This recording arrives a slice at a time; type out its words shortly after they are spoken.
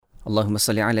Allahumma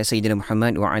salli ala Sayyidina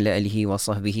Muhammad wa ala alihi wa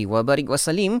sahbihi wa barik wa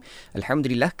salim.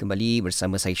 Alhamdulillah, kembali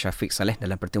bersama saya Syafiq Saleh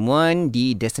dalam pertemuan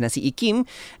di Destinasi IKIM.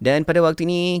 Dan pada waktu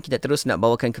ini kita terus nak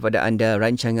bawakan kepada anda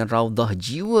rancangan Raudhah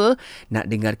Jiwa. Nak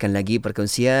dengarkan lagi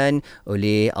perkongsian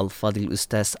oleh Al-Fadhil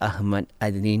Ustaz Ahmad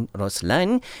Adnin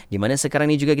Roslan, di mana sekarang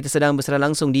ni juga kita sedang bersiaran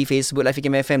langsung di Facebook Live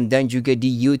IKIM FM dan juga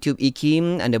di YouTube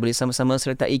IKIM. Anda boleh sama-sama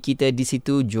sertai kita di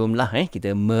situ. Jomlah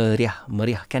kita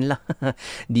meriahkanlah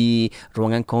di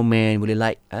ruangan komen, boleh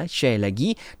like, share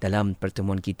lagi dalam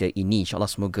pertemuan kita ini. InsyaAllah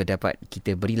semoga dapat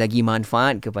kita beri lagi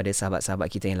manfaat kepada sahabat-sahabat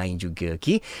kita yang lain juga.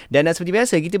 Okay? Dan seperti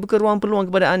biasa, kita buka ruang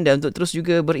peluang kepada anda untuk terus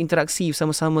juga berinteraksi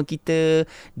bersama-sama kita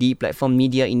di platform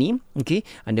media ini. Okay?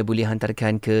 Anda boleh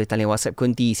hantarkan ke talian WhatsApp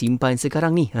konti simpan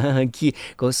sekarang ni. Okay?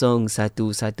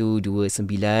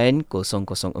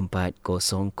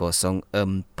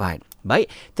 017129040004.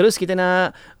 Baik, terus kita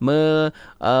nak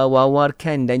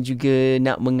mewawarkan dan juga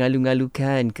nak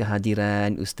mengalu-ngalukan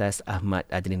kehadiran Ustaz Ahmad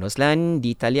Adnin Roslan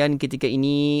di talian ketika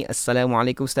ini.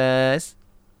 Assalamualaikum Ustaz.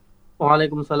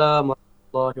 Waalaikumsalam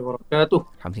warahmatullahi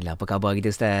wabarakatuh. Alhamdulillah, apa khabar kita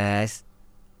Ustaz?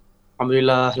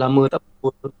 Alhamdulillah, lama tak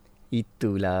bertemu.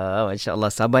 Itulah, Masya Allah.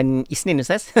 Saban Isnin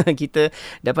Ustaz, kita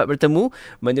dapat bertemu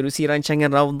menerusi rancangan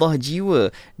Raudhah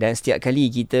Jiwa. Dan setiap kali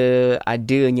kita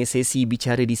adanya sesi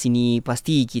bicara di sini,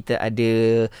 pasti kita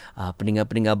ada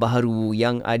pendengar-pendengar baharu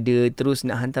yang ada terus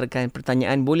nak hantarkan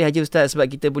pertanyaan. Boleh aja Ustaz,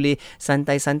 sebab kita boleh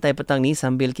santai-santai petang ni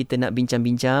sambil kita nak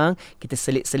bincang-bincang. Kita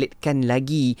selit-selitkan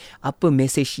lagi apa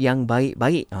mesej yang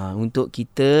baik-baik untuk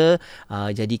kita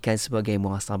jadikan sebagai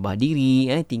muhasabah diri,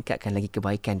 tingkatkan lagi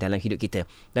kebaikan dalam hidup kita.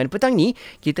 Dan petang ni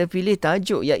kita pilih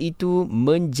tajuk iaitu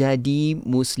menjadi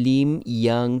Muslim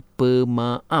yang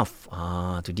pemaaf.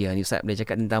 Tu dia ni Ustaz, bila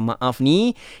cakap tentang maaf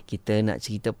ni, kita nak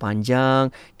cerita panjang,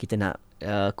 kita nak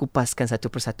kupaskan satu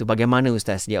persatu. Bagaimana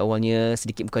Ustaz? Dia awalnya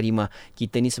sedikit mukadimah.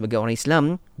 Kita ni sebagai orang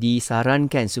Islam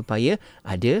disarankan supaya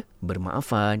ada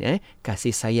bermaafan, kasih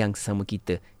sayang sesama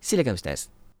kita. Silakan Ustaz.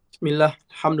 Bismillah,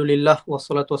 alhamdulillah,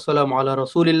 wassalatu wassalamu ala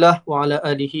rasulillah wa ala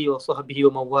alihi wa sahbihi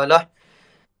wa mawalah.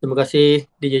 Terima kasih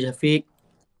DJ Syafiq.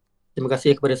 Terima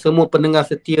kasih kepada semua pendengar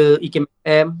setia IKIM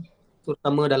FM,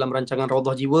 terutama dalam rancangan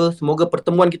Raudhah Jiwa. Semoga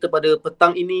pertemuan kita pada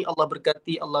petang ini Allah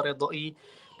berkati, Allah redai,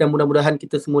 dan mudah-mudahan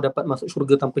kita semua dapat masuk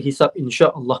syurga tanpa hisap,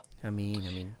 insya-Allah. Amin,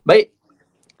 amin. Baik,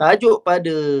 tajuk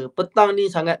pada petang ni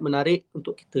sangat menarik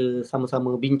untuk kita sama-sama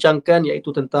bincangkan,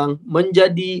 iaitu tentang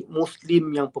menjadi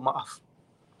Muslim yang pemaaf.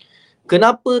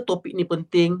 Kenapa topik ni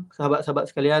penting,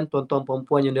 sahabat-sahabat sekalian, tuan-tuan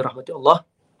puan-puan yang dirahmati Allah?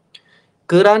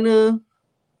 Kerana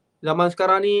zaman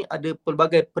sekarang ni ada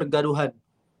pelbagai pergaduhan,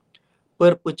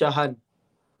 perpecahan,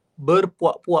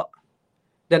 berpuak-puak.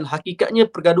 Dan hakikatnya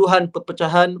pergaduhan,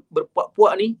 perpecahan,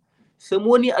 berpuak-puak ni,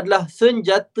 semua ni adalah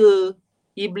senjata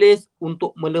iblis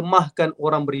untuk melemahkan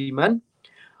orang beriman,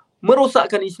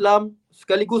 merosakkan Islam,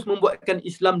 sekaligus membuatkan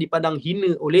Islam dipandang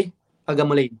hina oleh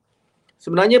agama lain.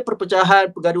 Sebenarnya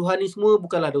perpecahan, pergaduhan ni semua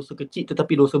bukanlah dosa kecil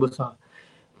tetapi dosa besar.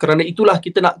 Kerana itulah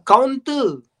kita nak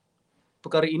counter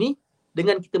perkara ini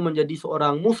dengan kita menjadi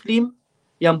seorang Muslim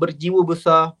yang berjiwa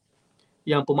besar,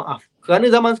 yang pemaaf. Kerana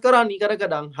zaman sekarang ni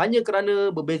kadang-kadang hanya kerana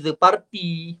berbeza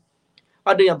parti,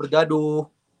 ada yang bergaduh,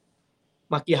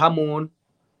 maki hamun,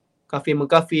 kafir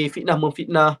mengkafir, fitnah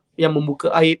memfitnah, yang membuka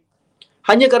aib.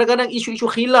 Hanya kadang-kadang isu-isu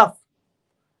khilaf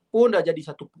pun dah jadi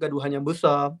satu pergaduhan yang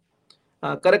besar.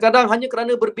 Kadang-kadang hanya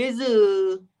kerana berbeza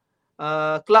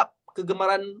kelab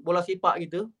kegemaran bola sepak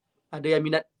kita, ada yang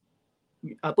minat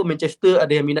Manchester,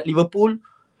 ada yang minat Liverpool,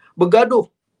 bergaduh.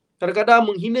 Kadang-kadang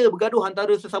menghina, bergaduh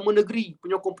antara sesama negeri,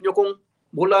 penyokong-penyokong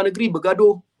bola negeri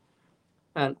bergaduh.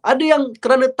 Ada yang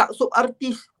kerana taksub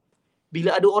artis,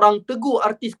 bila ada orang tegur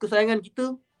artis kesayangan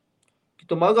kita,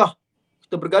 kita marah,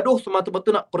 kita bergaduh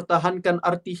semata-mata nak pertahankan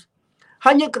artis.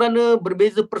 Hanya kerana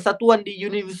berbeza persatuan di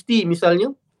universiti misalnya,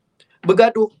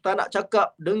 bergaduh, tak nak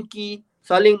cakap, dengki,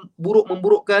 saling buruk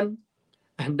memburukkan.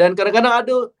 Dan kadang-kadang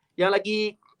ada yang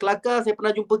lagi kelakar, saya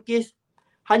pernah jumpa kes,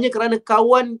 hanya kerana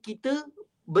kawan kita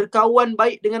berkawan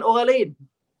baik dengan orang lain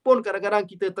pun kadang-kadang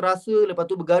kita terasa, lepas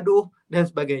tu bergaduh dan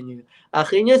sebagainya.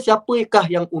 Akhirnya siapakah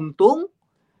yang untung?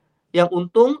 Yang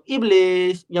untung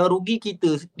iblis, yang rugi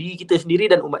kita, diri kita sendiri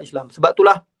dan umat Islam. Sebab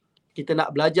itulah kita nak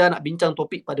belajar, nak bincang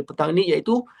topik pada petang ini,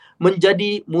 iaitu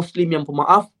menjadi Muslim yang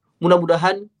pemaaf.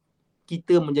 Mudah-mudahan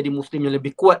kita menjadi Muslim yang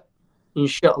lebih kuat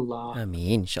InsyaAllah.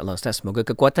 Amin. InsyaAllah Ustaz. Semoga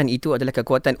kekuatan itu adalah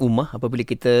kekuatan ummah. Apabila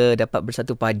kita dapat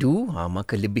bersatu padu,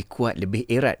 maka lebih kuat, lebih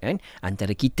erat kan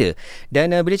antara kita.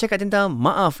 Dan bila cakap tentang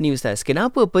maaf ni Ustaz,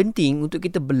 kenapa penting untuk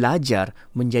kita belajar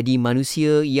menjadi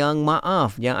manusia yang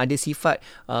maaf, yang ada sifat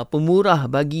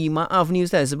pemurah bagi maaf ni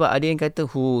Ustaz? Sebab ada yang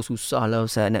kata, susahlah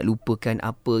Ustaz nak lupakan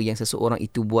apa yang seseorang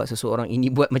itu buat, seseorang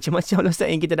ini buat, macam-macam lah Ustaz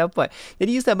yang kita dapat.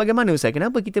 Jadi Ustaz, bagaimana Ustaz?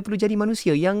 Kenapa kita perlu jadi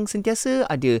manusia yang sentiasa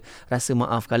ada rasa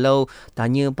maaf? Kalau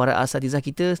tanya para asatizah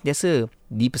kita, biasa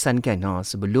dipesankan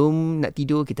sebelum nak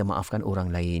tidur kita maafkan orang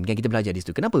lain. Kan kita belajar di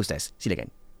situ. Kenapa Ustaz? Silakan.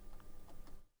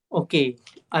 Okey,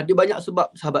 ada banyak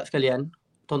sebab sahabat sekalian,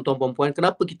 tuan-tuan perempuan,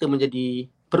 kenapa kita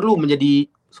perlu menjadi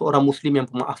seorang Muslim yang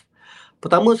pemaaf.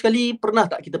 Pertama sekali, pernah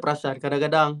tak kita perasan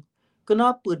kadang-kadang,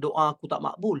 kenapa doa aku tak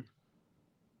makbul?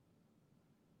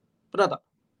 Pernah tak?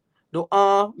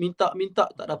 Doa, minta-minta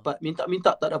tak dapat,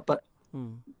 minta-minta tak dapat.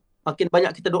 Makin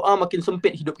banyak kita doa, makin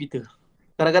sempit hidup kita.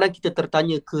 Kadang-kadang kita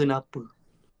tertanya kenapa.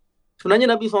 Sebenarnya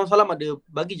Nabi SAW ada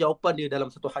bagi jawapan dia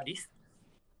dalam satu hadis.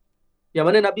 Yang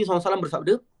mana Nabi SAW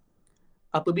bersabda,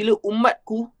 apabila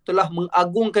umatku telah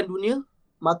mengagungkan dunia,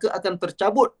 maka akan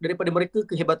tercabut daripada mereka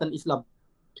kehebatan Islam.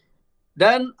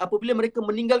 Dan apabila mereka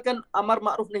meninggalkan amar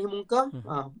ma'ruf nahi munkar,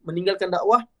 meninggalkan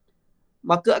dakwah,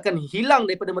 maka akan hilang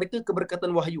daripada mereka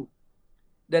keberkatan wahyu.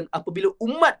 Dan apabila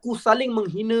umatku saling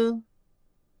menghina,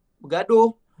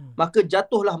 bergaduh, maka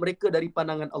jatuhlah mereka dari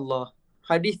pandangan Allah.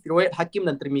 Hadis riwayat Hakim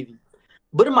dan Tirmizi.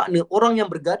 Bermakna orang yang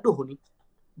bergaduh ni,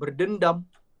 berdendam,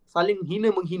 saling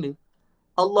hina-menghina,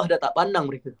 Allah dah tak pandang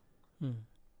mereka.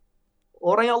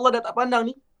 Orang yang Allah dah tak pandang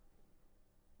ni,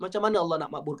 macam mana Allah nak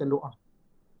makbulkan doa?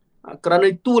 Kerana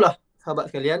itulah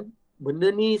sahabat sekalian, benda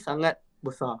ni sangat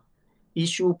besar.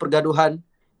 Isu pergaduhan,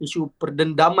 isu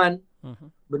perdendaman,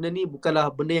 benda ni bukanlah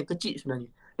benda yang kecil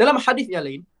sebenarnya. Dalam hadis yang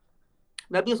lain,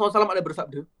 Nabi SAW ada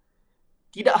bersabda,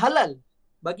 tidak halal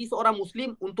bagi seorang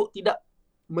Muslim untuk tidak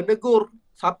menegur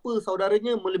siapa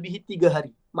saudaranya melebihi 3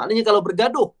 hari. Maknanya kalau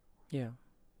bergaduh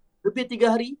lebih 3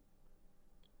 hari,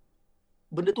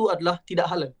 benda tu adalah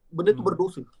tidak halal. Benda tu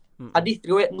berdosa. Hadis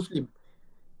riwayat Muslim.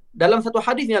 Dalam satu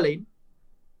hadis yang lain,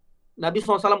 Nabi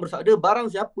SAW bersabda, barang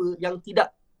siapa yang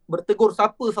tidak bertegur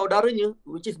siapa saudaranya,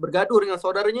 which is bergaduh dengan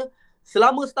saudaranya,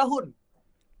 selama setahun,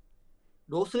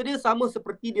 dosa dia sama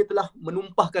seperti dia telah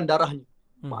menumpahkan darahnya.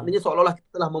 Maknanya seolah-olah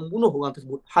kita telah membunuh orang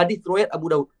tersebut. Hadis riwayat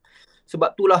Abu Daud.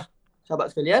 Sebab itulah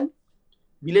sahabat sekalian,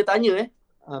 bila tanya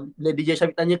bila DJ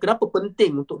Syafiq tanya kenapa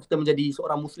penting untuk kita menjadi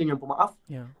seorang Muslim yang pemaaf,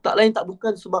 tak lain tak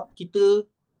bukan sebab kita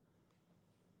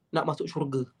nak masuk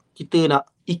syurga. Kita nak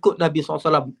ikut Nabi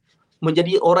SAW.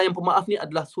 Menjadi orang yang pemaaf ni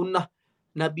adalah sunnah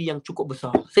Nabi yang cukup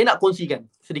besar. Saya nak kongsikan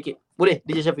sedikit. Boleh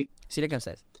DJ Syafiq? Silakan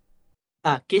Ustaz.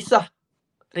 Kisah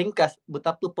ringkas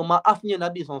betapa pemaafnya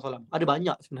Nabi SAW. Ada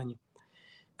banyak sebenarnya.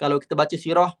 Kalau kita baca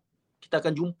sirah, kita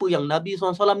akan jumpa yang Nabi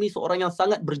SAW ni seorang yang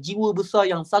sangat berjiwa besar,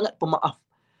 yang sangat pemaaf.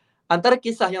 Antara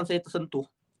kisah yang saya tersentuh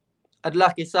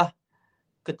adalah kisah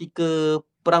ketika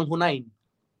Perang Hunain.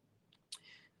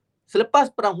 Selepas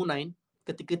Perang Hunain,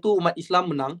 ketika itu umat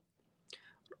Islam menang,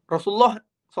 Rasulullah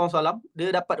SAW,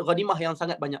 dia dapat ghanimah yang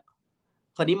sangat banyak.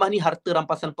 Ghanimah ni harta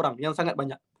rampasan perang yang sangat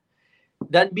banyak.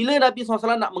 Dan bila Nabi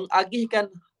SAW nak mengagihkan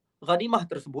ghanimah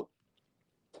tersebut,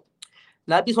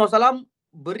 Nabi SAW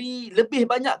beri lebih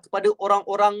banyak kepada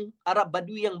orang-orang Arab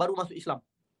Badui yang baru masuk Islam.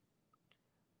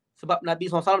 Sebab Nabi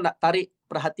SAW nak tarik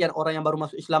perhatian orang yang baru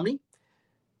masuk Islam ni.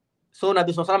 So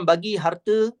Nabi SAW bagi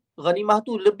harta ghanimah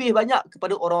tu lebih banyak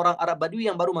kepada orang-orang Arab Badui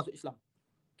yang baru masuk Islam.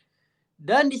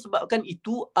 Dan disebabkan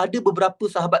itu, ada beberapa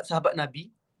sahabat-sahabat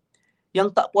Nabi yang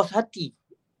tak puas hati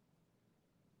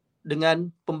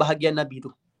dengan pembahagian Nabi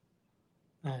tu.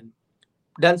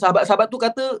 Dan sahabat-sahabat tu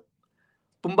kata,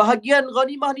 pembahagian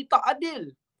ghanimah ni tak adil.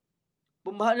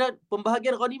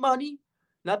 Pembahagian ghanimah ni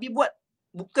Nabi buat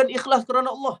bukan ikhlas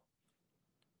kerana Allah.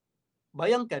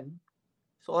 Bayangkan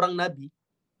seorang Nabi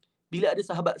bila ada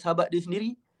sahabat-sahabat dia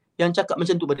sendiri yang cakap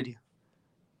macam tu pada dia.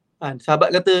 Sahabat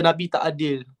kata Nabi tak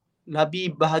adil. Nabi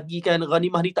bahagikan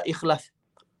ghanimah ni tak ikhlas.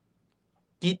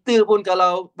 Kita pun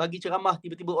kalau bagi ceramah,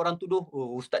 tiba-tiba orang tuduh,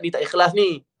 ustaz ni tak ikhlas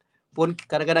ni, pun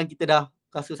kadang-kadang kita dah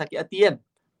rasa sakit hati kan.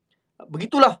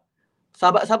 Begitulah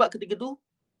sahabat-sahabat ketika tu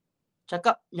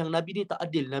cakap yang Nabi ni tak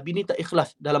adil, Nabi ni tak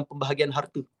ikhlas dalam pembahagian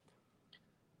harta.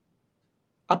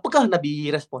 Apakah Nabi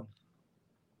respon?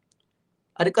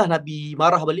 Adakah Nabi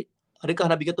marah balik? Adakah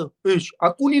Nabi kata,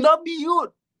 aku ni Nabi kot?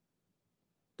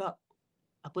 Tak.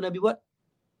 Apa Nabi buat?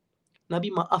 Nabi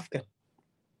maafkan.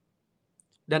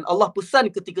 Dan Allah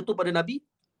pesan ketika tu pada Nabi,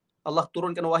 Allah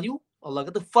turunkan wahyu, Allah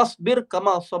kata, fasbir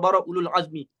kama sabara ulul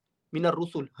azmi minar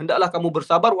rusul. Hendaklah kamu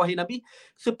bersabar, wahai Nabi,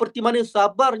 seperti mana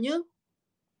sabarnya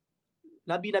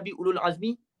Nabi-Nabi ulul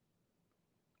azmi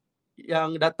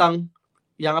yang datang,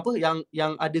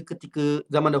 yang ada ketika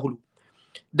zaman dahulu.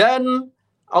 Dan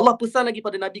Allah pesan lagi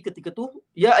pada Nabi ketika tu,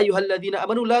 ya ayyuhalladzina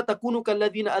amanu la takunu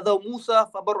kalladzina adzaw Musa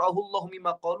fabarra'ahu Allah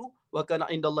mimma qalu wa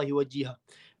kana 'indallahi wajiha.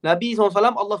 Nabi SAW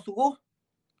Allah suruh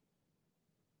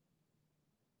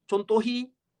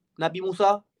contohi Nabi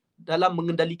Musa dalam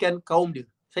mengendalikan kaum dia.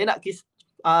 Saya nak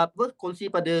kongsi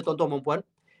pada tuan-tuan dan puan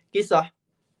kisah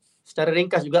secara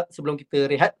ringkas juga sebelum kita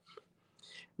rehat.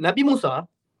 Nabi Musa,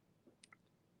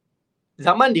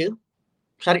 zaman dia,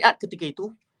 syariat ketika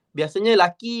itu, biasanya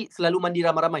laki selalu mandi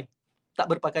ramai-ramai, tak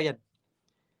berpakaian.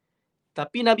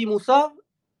 Tapi Nabi Musa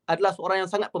adalah seorang yang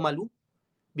sangat pemalu.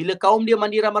 Bila kaum dia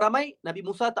mandi ramai-ramai, Nabi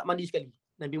Musa tak mandi sekali.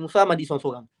 Nabi Musa mandi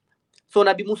seorang-seorang. So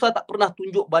Nabi Musa tak pernah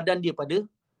tunjuk badan dia pada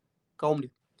kaum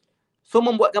dia. So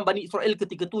membuatkan Bani Israel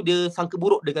ketika tu dia sangka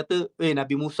buruk. Dia kata,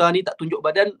 Nabi Musa ni tak tunjuk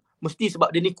badan, mesti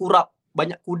sebab dia ni kurap,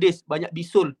 banyak kudis, banyak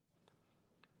bisul.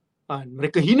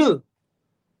 Mereka hina.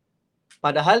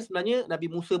 Padahal sebenarnya Nabi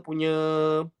Musa punya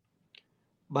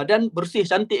badan bersih,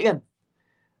 cantik kan.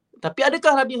 Tapi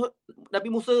adakah Nabi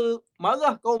Musa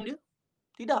marah kaum dia?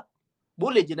 Tidak.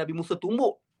 Boleh je Nabi Musa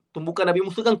tumbuk. Tumbukan Nabi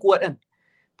Musa kan kuat kan.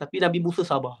 Tapi Nabi Musa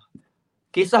sabar.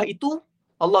 Kisah itu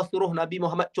Allah suruh Nabi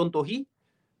Muhammad contohi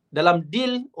dalam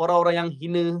deal orang-orang yang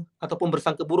hina ataupun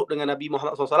bersangka buruk dengan Nabi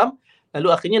Muhammad SAW. Lalu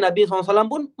akhirnya Nabi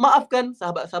SAW pun maafkan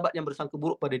sahabat-sahabat yang bersangka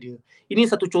buruk pada dia. Ini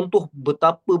satu contoh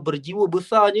betapa berjiwa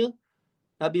besarnya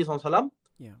Nabi SAW.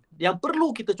 Yang perlu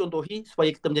kita contohi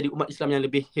supaya kita menjadi umat Islam yang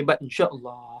lebih hebat,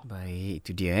 insya-Allah. Baik,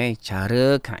 itu dia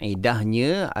cara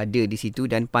kaedahnya ada di situ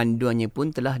dan panduannya pun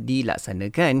telah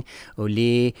dilaksanakan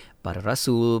oleh para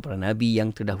rasul, para nabi yang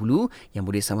terdahulu yang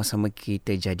boleh sama-sama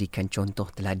kita jadikan contoh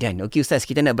teladan. Okey Ustaz,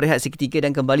 kita nak berehat seketika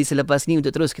dan kembali selepas ni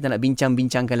untuk terus kita nak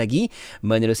bincang-bincangkan lagi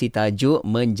menerusi tajuk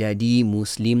menjadi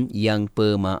Muslim yang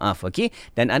pemaaf. Okey,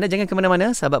 dan anda jangan ke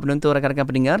mana-mana, sahabat penonton, rakan-rakan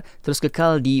pendengar, terus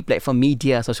kekal di platform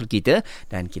media sosial kita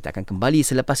dan kita akan kembali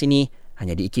selepas ini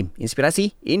hanya di IKIM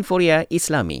Inspirasi Inforia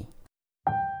Islami.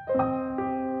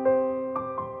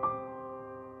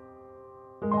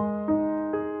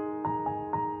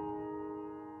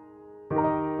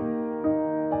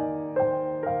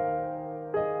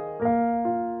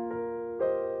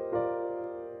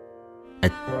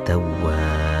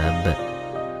 At-Tawwab.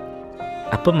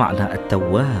 Apa makna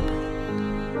At-Tawwab?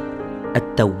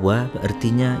 At-Tawwab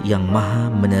artinya yang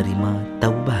maha menerima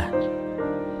taubat.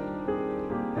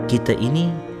 Kita ini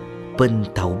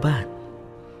pentaubat.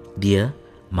 Dia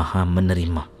maha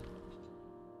menerima.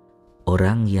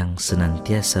 Orang yang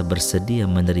senantiasa bersedia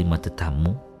menerima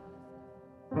tetamu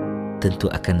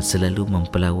tentu akan selalu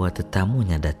mempelawa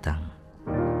tetamunya datang.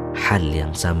 Hal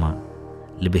yang sama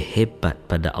lebih hebat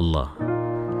pada Allah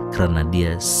kerana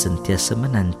dia sentiasa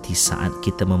menanti saat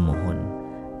kita memohon,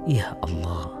 ya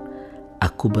Allah,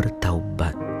 aku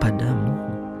bertaubat padamu.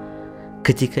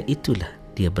 Ketika itulah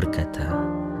dia berkata,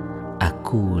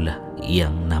 akulah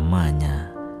yang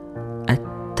namanya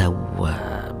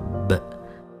At-Tawwab.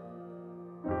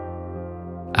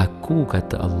 Aku,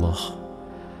 kata Allah,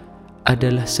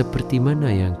 adalah seperti mana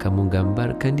yang kamu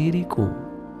gambarkan diriku,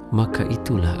 maka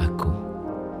itulah aku.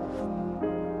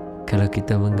 Kalau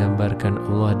kita menggambarkan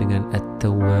Allah dengan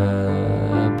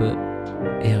At-Tawwab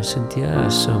yang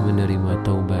sentiasa menerima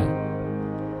taubat,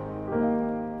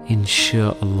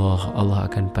 insya-Allah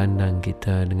Allah akan pandang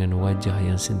kita dengan wajah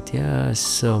yang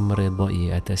sentiasa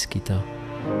meredai atas kita.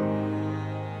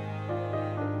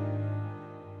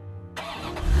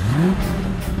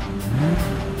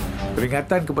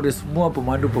 Peringatan kepada semua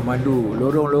pemandu-pemandu,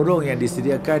 lorong-lorong yang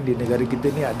disediakan di negara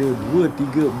kita ni ada 2,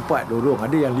 3, 4 lorong,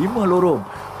 ada yang 5 lorong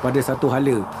pada satu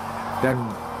hala. Dan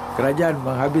kerajaan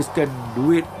menghabiskan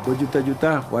duit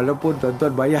berjuta-juta walaupun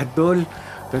tuan-tuan bayar tol,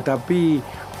 tetapi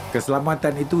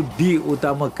keselamatan itu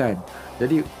diutamakan.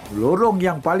 Jadi lorong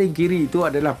yang paling kiri itu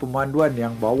adalah pemanduan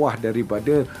yang bawah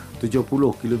daripada 70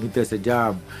 km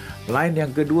sejam. Lain yang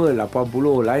kedua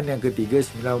 80, lain yang ketiga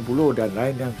 90 dan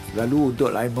lain yang lalu untuk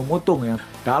lain memotong yang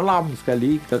dalam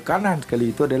sekali, ke kanan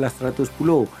sekali itu adalah 110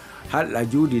 had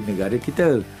laju di negara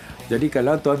kita. Jadi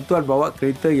kalau tuan-tuan bawa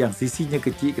kereta yang sisinya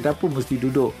kecil, kenapa mesti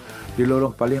duduk di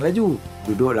lorong paling laju?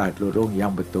 Duduklah di lorong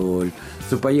yang betul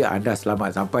supaya anda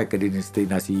selamat sampai ke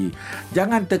destinasi.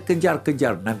 Jangan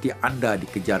terkejar-kejar, nanti anda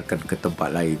dikejarkan ke tempat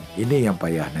lain. Ini yang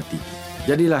payah nanti.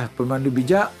 Jadilah pemandu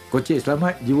bijak, kocek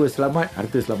selamat, jiwa selamat,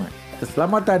 harta selamat.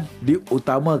 Keselamatan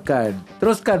diutamakan.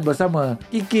 Teruskan bersama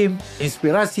IKIM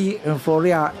Inspirasi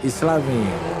Inforia Islami.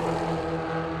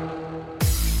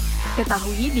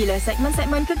 Ketahui bila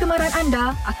segmen-segmen kegemaran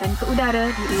anda akan ke udara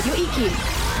di Radio IKIM.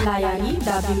 Layari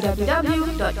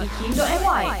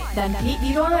www.ikim.my dan klik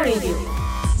di ruangan radio.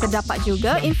 Terdapat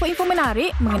juga info-info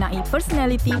menarik mengenai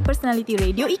personaliti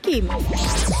radio IKIM.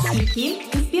 IKIM,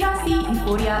 Inspirasi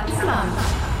Inforia Islam.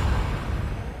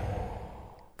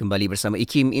 Kembali bersama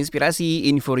IKIM Inspirasi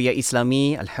Inforia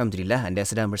Islami. Alhamdulillah anda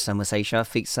sedang bersama saya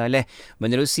Syafiq Saleh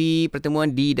menerusi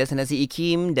pertemuan di destinasi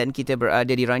IKIM dan kita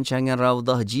berada di rancangan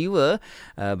Raudhah Jiwa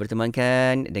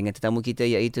bertemankan dengan tetamu kita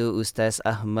iaitu Ustaz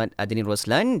Ahmad Adnin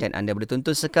Roslan dan anda boleh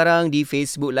tonton sekarang di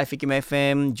Facebook Live IKIM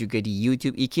FM juga di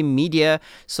YouTube IKIM Media.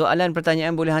 Soalan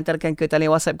pertanyaan boleh hantarkan ke talian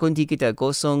WhatsApp konti kita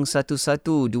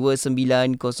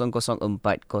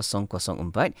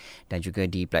 0112900404 dan juga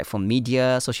di platform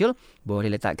media sosial boleh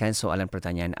letakkan soalan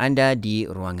pertanyaan anda di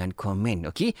ruangan komen.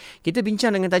 Okey, kita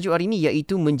bincang dengan tajuk hari ini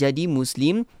iaitu menjadi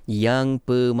Muslim yang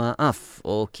pemaaf.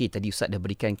 Okey, tadi Ustaz dah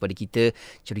berikan kepada kita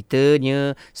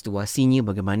ceritanya, situasinya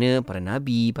bagaimana para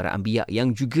nabi, para anbiya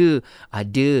yang juga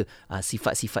ada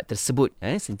sifat-sifat tersebut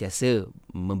sentiasa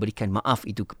memberikan maaf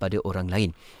itu kepada orang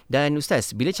lain. Dan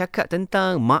Ustaz, bila cakap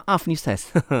tentang maaf ni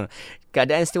Ustaz,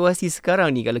 keadaan situasi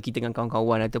sekarang ni kalau kita dengan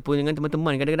kawan-kawan ataupun dengan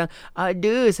teman-teman kadang-kadang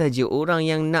ada saja orang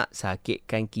yang nak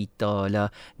sakitkan kita lah,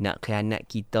 nak khianat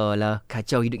kita lah,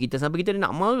 kacau hidup kita sampai kita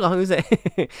nak marah Ustaz.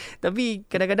 Tapi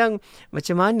kadang-kadang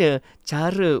macam mana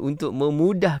cara untuk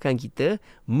memudahkan kita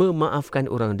memaafkan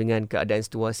orang dengan keadaan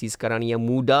situasi sekarang ni yang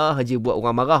mudah aja buat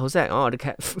orang marah Ustaz.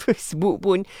 Dekat Facebook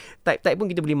pun type-type pun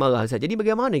kita boleh marah Ustaz. Jadi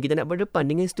bagaimana kita nak berdepan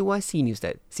dengan situasi ni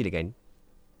Ustaz? Silakan.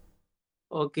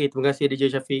 Okey, terima kasih DJ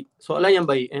Syafiq. Soalan yang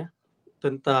baik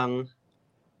tentang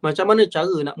macam mana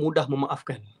cara nak mudah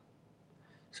memaafkan.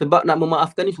 Sebab nak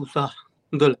memaafkan ni susah.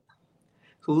 Betul?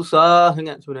 Susah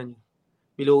sangat sebenarnya.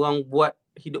 Bila orang buat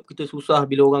hidup kita susah,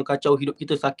 bila orang kacau hidup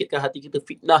kita, sakitkan hati kita,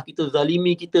 fitnah kita,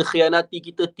 zalimi kita, khianati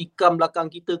kita, tikam belakang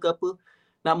kita ke apa,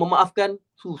 nak memaafkan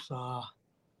susah.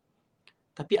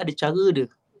 Tapi ada cara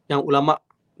dia yang ulama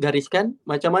gariskan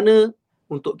macam mana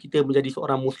untuk kita menjadi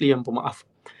seorang Muslim yang pemaaf.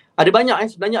 Ada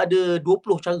banyak sebenarnya ada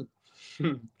 20 cara.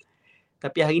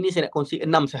 Tapi hari ini saya nak kongsi 6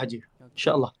 sahaja.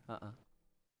 InsyaAllah.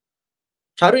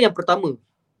 Cara yang pertama,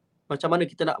 macam mana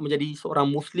kita nak menjadi seorang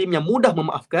Muslim yang mudah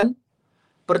memaafkan.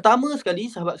 Pertama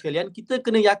sekali, sahabat sekalian, kita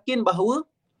kena yakin bahawa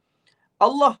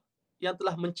Allah yang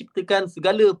telah menciptakan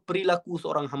segala perilaku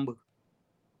seorang hamba.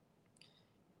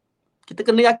 Kita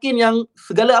kena yakin yang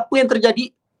segala apa yang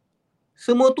terjadi,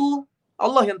 semua tu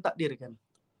Allah yang takdirkan.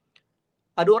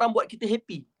 Ada orang buat kita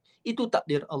happy, itu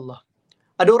takdir Allah.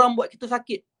 Ada orang buat kita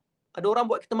sakit, ada orang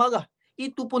buat kita marah,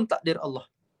 itu pun takdir Allah.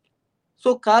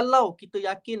 So kalau kita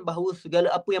yakin bahawa segala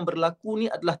apa yang berlaku ni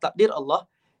adalah takdir Allah,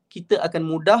 kita akan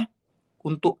mudah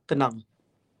untuk tenang.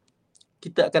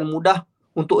 Kita akan mudah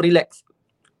untuk relax.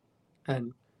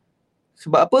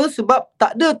 Sebab apa? Sebab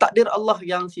tak ada takdir Allah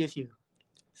yang sia-sia.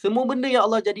 Semua benda yang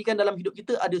Allah jadikan dalam hidup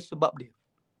kita ada sebab dia.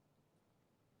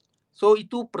 So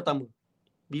itu pertama.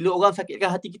 Bila orang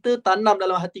sakitkan hati kita, tanam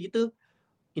dalam hati kita,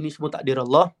 ini semua takdir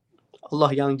Allah.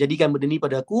 Allah yang jadikan benda ni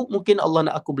pada aku. Mungkin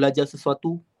Allah nak aku belajar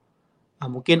sesuatu.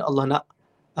 Mungkin Allah nak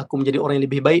aku menjadi orang yang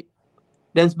lebih baik.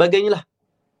 Dan sebagainya lah.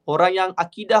 Orang yang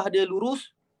akidah dia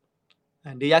lurus,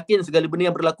 dia yakin segala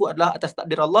benda yang berlaku adalah atas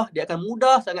takdir Allah, dia akan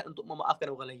mudah sangat untuk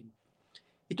memaafkan orang lain.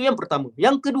 Itu yang pertama.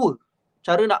 Yang kedua,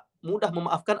 cara nak mudah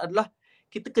memaafkan adalah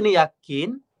kita kena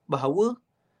yakin bahawa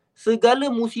segala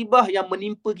musibah yang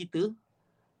menimpa kita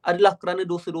adalah kerana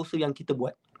dosa-dosa yang kita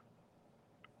buat.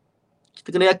 Kita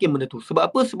kena yakin benda tu. Sebab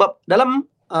apa? Sebab dalam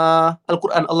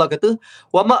Al-Quran Allah kata,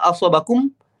 "Wa ma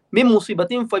asabakum min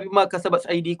musibatin fa bima kasabat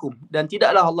aydikum." Dan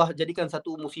tidaklah Allah jadikan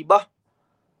satu musibah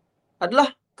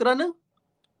adalah kerana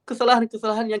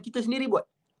kesalahan-kesalahan yang kita sendiri buat.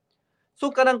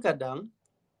 So kadang-kadang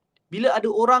bila ada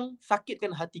orang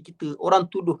sakitkan hati kita, orang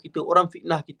tuduh kita, orang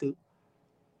fitnah kita,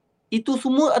 itu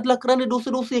semua adalah kerana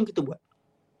dosa-dosa yang kita buat.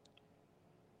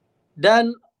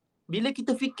 Dan bila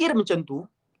kita fikir macam tu,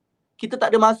 kita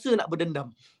tak ada masa nak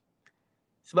berdendam.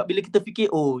 Sebab bila kita fikir,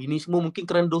 ini semua mungkin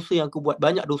kerana dosa yang aku buat.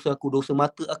 Banyak dosa aku, dosa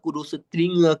mata aku, dosa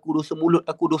telinga aku, dosa mulut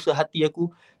aku, dosa hati aku.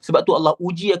 Sebab tu Allah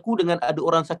uji aku dengan ada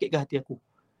orang sakitkan hati aku.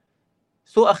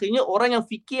 So akhirnya orang yang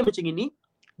fikir macam ini,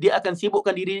 dia akan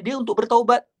sibukkan diri dia untuk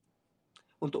bertaubat,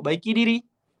 untuk baiki diri,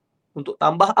 untuk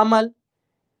tambah amal.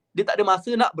 Dia tak ada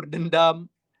masa nak berdendam,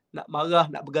 nak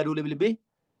marah, nak bergaduh lebih-lebih.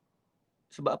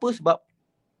 Sebab apa? Sebab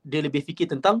dia lebih fikir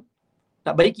tentang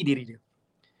nak baiki diri dia.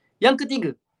 Yang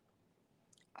ketiga,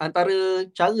 antara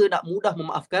cara nak mudah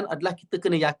memaafkan adalah kita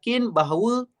kena yakin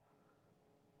bahawa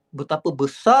betapa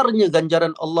besarnya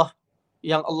ganjaran Allah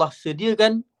yang Allah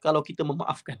sediakan kalau kita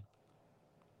memaafkan.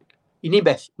 Ini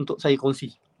best untuk saya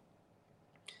kongsi.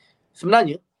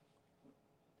 Sebenarnya,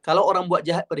 kalau orang buat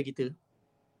jahat pada kita,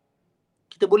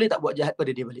 kita boleh tak buat jahat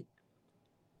pada dia balik?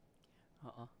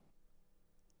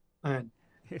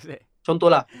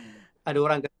 Contohlah, ada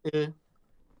orang kata,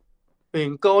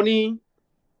 kata, kau ni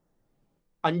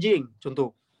anjing,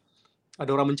 contoh. Ada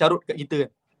orang mencarut kat kita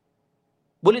kan.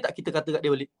 Boleh tak kita kata kat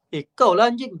dia balik, kau lah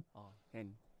anjing. Oh,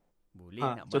 kan. Boleh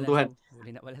nak balas contoh kan. tu.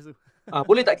 Boleh nak balas tu.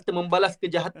 Boleh tak kita membalas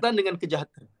kejahatan dengan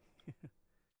kejahatan?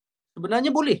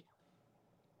 Sebenarnya boleh.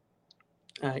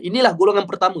 Inilah golongan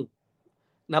pertama.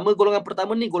 Nama golongan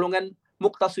pertama ni golongan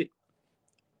muqtasid.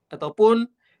 Ataupun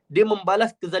dia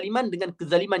membalas kezaliman dengan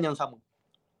kezaliman yang sama.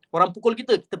 Orang pukul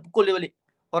kita pukul dia balik.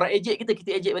 Orang ejek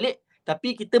kita ejek balik.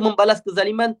 Tapi kita membalas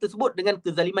kezaliman tersebut dengan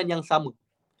kezaliman yang sama.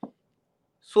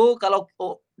 So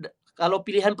kalau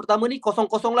pilihan pertama ni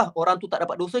kosong-kosong lah. Orang tu tak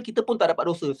dapat dosa, kita pun tak dapat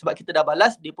dosa. Sebab kita dah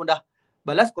balas, dia pun dah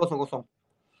balas, kosong-kosong.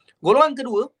 Golongan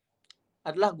kedua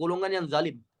adalah golongan yang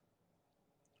zalim.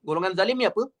 Golongan zalim ni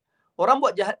apa? Orang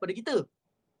buat jahat pada kita.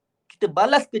 Kita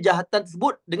balas kejahatan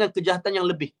tersebut dengan kejahatan yang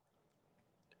lebih.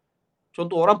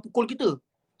 Contoh, orang pukul kita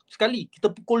sekali,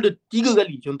 kita pukul dia 3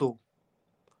 kali, contoh.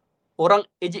 Orang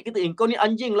ejek kita, kau ni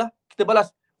anjing lah. Kita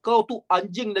balas, kau tu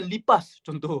anjing dan lipas,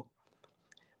 contoh.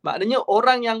 Maknanya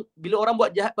bila orang buat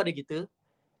jahat pada kita,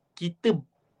 kita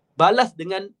balas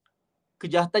dengan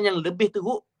kejahatan yang lebih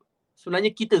teruk, sebenarnya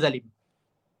kita zalim.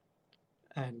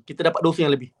 Kita dapat dosa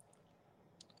yang lebih.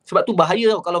 Sebab tu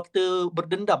bahaya kalau kita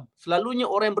berdendam. Selalunya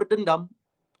orang yang berdendam,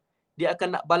 dia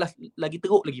akan nak balas lagi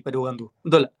teruk lagi pada orang tu.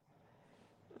 Betul tak?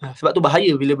 Sebab tu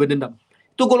bahaya bila berdendam.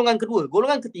 Itu golongan kedua.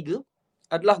 Golongan ketiga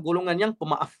adalah golongan yang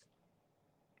pemaaf.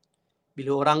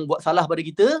 Bila orang buat salah pada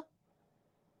kita,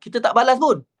 kita tak balas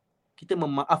pun. Kita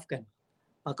memaafkan.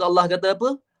 Maka Allah kata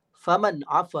apa? Faman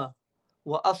afa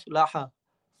wa aslaha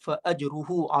fa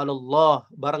ajruhu 'ala Allah.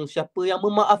 Barang siapa yang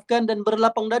memaafkan dan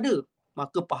berlapang dada,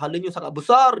 maka pahalanya sangat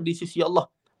besar di sisi Allah.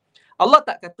 Allah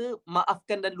tak kata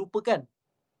maafkan dan lupakan.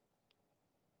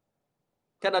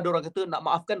 Kan ada orang kata nak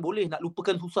maafkan boleh, nak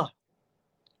lupakan susah.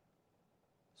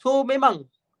 So memang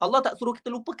Allah tak suruh kita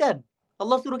lupakan.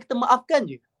 Allah suruh kita maafkan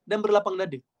je dan berlapang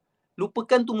dada.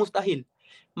 Lupakan tu mustahil.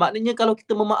 Maknanya kalau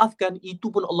kita memaafkan, itu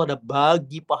pun Allah dah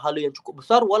bagi pahala yang cukup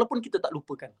besar walaupun kita tak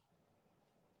lupakan.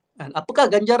 Dan apakah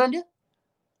ganjaran dia?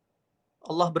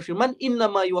 Allah berfirman,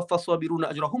 innama yuwaffas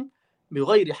sabiruna ajrahum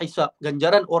bighairi hisab.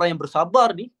 Ganjaran orang yang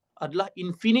bersabar ni adalah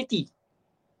infinity.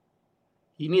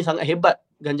 Ini sangat hebat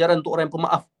ganjaran untuk orang yang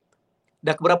pemaaf.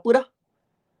 Dah keberapa dah?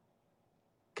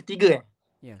 Ketiga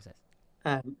Ya, Ustaz.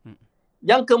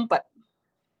 Yang keempat,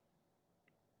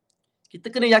 kita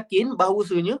kena yakin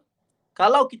bahawasanya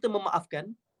kalau kita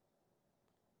memaafkan,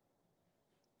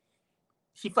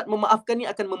 sifat memaafkan ni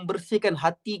akan membersihkan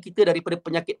hati kita daripada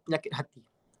penyakit-penyakit hati.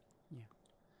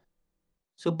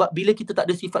 Sebab bila kita tak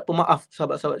ada sifat pemaaf,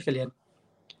 sahabat-sahabat sekalian,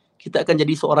 kita akan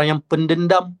jadi seorang yang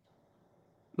pendendam.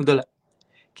 Betul tak?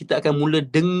 Kita akan mula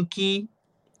dengki,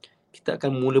 kita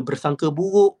akan mula bersangka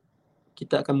buruk,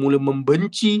 kita akan mula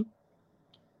membenci.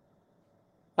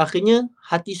 Akhirnya,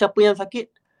 hati siapa yang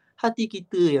sakit? Hati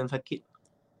kita yang sakit.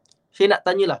 Saya nak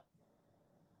tanyalah,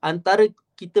 antara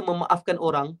kita memaafkan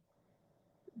orang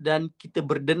dan kita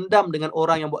berdendam dengan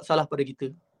orang yang buat salah pada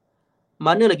kita,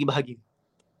 mana lagi bahagia?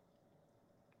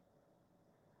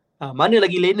 Mana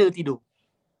lagi lena tidur?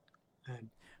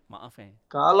 Maaf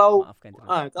Kalau maafkan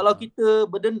terus. kalau kita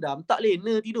berdendam, tak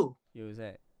lena tidur. Ya,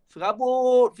 Ustaz.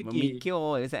 Serabut fikir. Memikir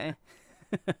Ustaz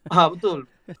Betul.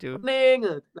 Aduh.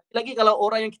 Pening. Lagi kalau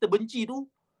orang yang kita benci tu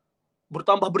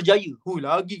bertambah berjaya.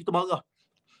 Lagi kita marah.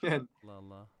 Kan?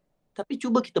 Allah. Tapi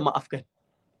cuba kita maafkan.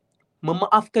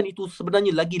 Memaafkan itu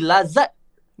sebenarnya lagi lazat,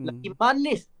 lagi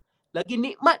manis, lagi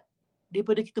nikmat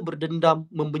daripada kita berdendam,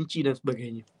 membenci dan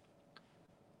sebagainya.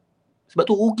 Sebab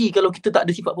tu rugi kalau kita tak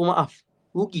ada sifat pemaaf.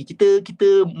 Rugi.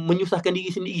 Kita menyusahkan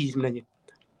diri sendiri sebenarnya.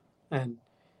 Kan?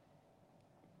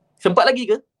 Sempat lagi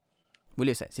ke?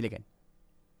 Boleh Ustaz, silakan.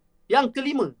 Yang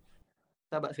kelima,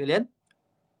 sahabat sekalian,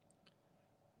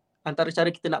 antara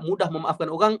cara kita nak mudah memaafkan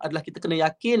orang adalah kita kena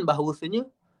yakin bahawasanya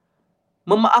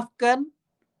memaafkan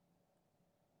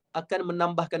akan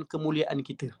menambahkan kemuliaan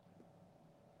kita.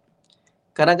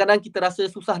 Kadang-kadang kita rasa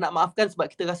susah nak maafkan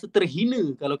sebab kita rasa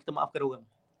terhina kalau kita maafkan orang.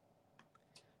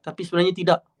 Tapi sebenarnya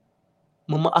tidak.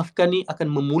 Memaafkan ni akan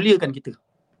memuliakan kita.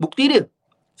 Bukti dia,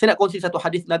 saya nak kongsi satu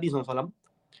hadis Nabi SAW.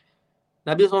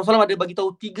 Nabi SAW ada bagi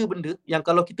tahu 3 benda yang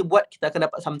kalau kita buat, kita akan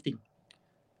dapat something.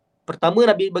 Pertama,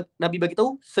 Nabi bagi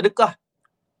tahu sedekah.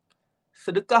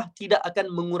 Sedekah tidak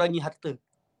akan mengurangi harta.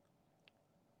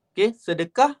 Okey,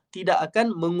 sedekah tidak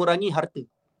akan mengurangi harta.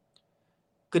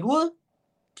 Kedua,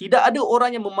 tidak ada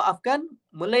orang yang memaafkan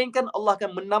melainkan Allah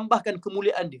akan menambahkan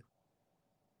kemuliaan dia.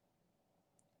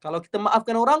 Kalau kita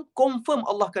maafkan orang, confirm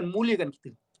Allah akan muliakan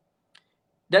kita.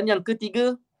 Dan yang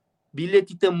ketiga, bila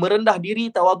kita merendah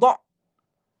diri, tawaduk,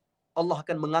 Allah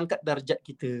akan mengangkat darjat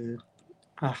kita.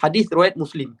 Hadis riwayat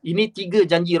Muslim. Ini 3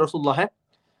 janji Rasulullah.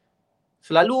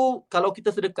 Selalu kalau kita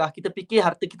sedekah, kita fikir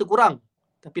harta kita kurang.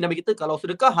 Tapi Nabi kita kalau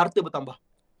sedekah, harta bertambah.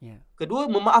 Kedua,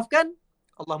 memaafkan,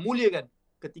 Allah muliakan.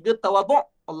 Ketiga, tawaduk,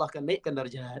 Allah akan naikkan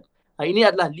darjat. Ini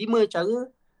adalah 5 cara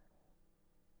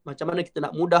macam mana kita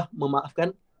nak mudah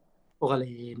memaafkan orang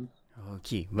lain.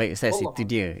 Okey, baik Ustaz, itu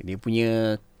dia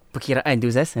punya perkiraan tu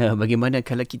Ustaz. Bagaimana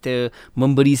kalau kita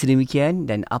memberi sedemikian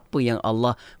dan apa yang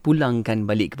Allah pulangkan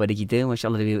balik kepada kita,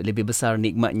 masya-Allah lebih besar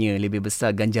nikmatnya, lebih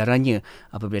besar ganjarannya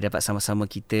apabila dapat sama-sama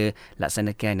kita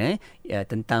laksanakan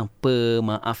tentang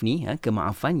pemaaf ni,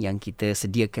 kemaafan yang kita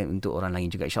sediakan untuk orang lain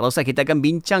juga. Insya-Allah Ustaz, kita akan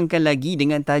bincangkan lagi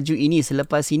dengan tajuk ini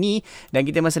selepas ini, dan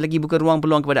kita masih lagi buka ruang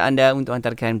peluang kepada anda untuk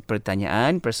hantarkan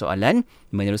pertanyaan, persoalan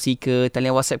menerusi ke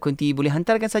talian WhatsApp Konti. Boleh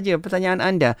hantarkan saja pertanyaan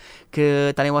anda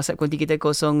ke talian WhatsApp Konti kita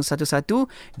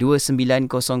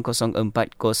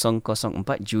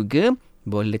 011-29004004. Juga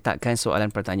boleh letakkan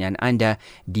soalan pertanyaan anda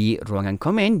di ruangan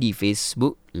komen di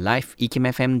Facebook Live IKIM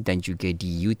FM dan juga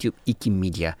di YouTube IKIM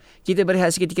Media. Kita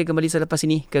berehat seketika, kembali selepas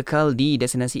ini. Kekal di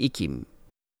destinasi IKIM.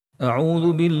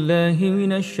 A'udzu billahi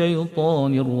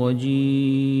minasyaitonir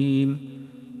rajim.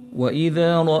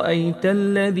 وَإِذَا رَأَيْتَ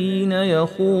الَّذِينَ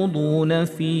يَخُوضُونَ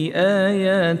فِي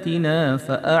آيَاتِنَا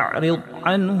فَأَعْرِضْ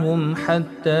عَنْهُمْ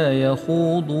حَتَّى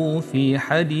يَخُوضُوا فِي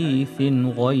حَدِيثٍ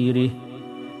غَيْرِهِ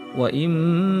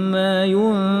وَإِمَّا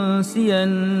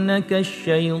يُنْسِيَنَّكَ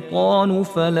الشَّيْطَانُ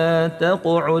فَلَا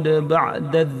تَقْعُدْ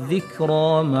بَعْدَ الذِّكْرَى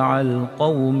مَعَ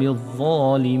الْقَوْمِ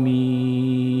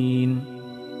الظَّالِمِينَ.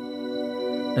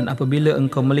 Dan apabila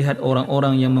engkau melihat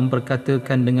orang-orang yang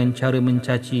memperkatakan dengan cara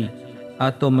mencaci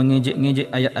atau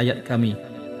mengejek-ngejek ayat-ayat kami,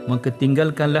 maka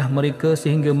tinggalkanlah mereka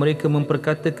sehingga mereka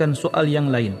memperkatakan soal yang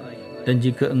lain. Dan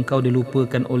jika engkau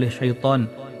dilupakan oleh syaitan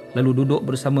lalu duduk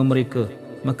bersama mereka,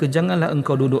 maka janganlah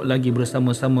engkau duduk lagi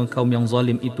bersama-sama kaum yang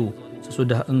zalim itu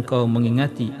sesudah engkau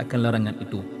mengingati akan larangan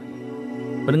itu.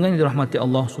 Pendengar yang dirahmati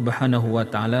Allah Subhanahu wa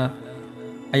taala,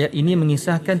 ayat ini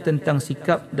mengisahkan tentang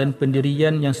sikap dan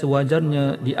pendirian yang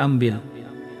sewajarnya diambil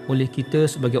oleh kita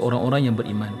sebagai orang-orang yang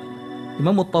beriman.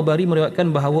 Imam At-Tabari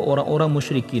meriwayatkan bahawa orang-orang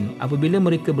musyrikin apabila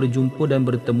mereka berjumpa dan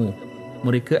bertemu,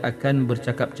 mereka akan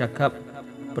bercakap-cakap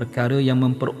perkara yang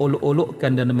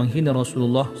memperolok-olokkan dan menghina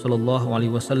Rasulullah sallallahu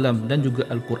alaihi wasallam dan juga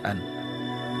Al-Quran.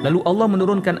 Lalu Allah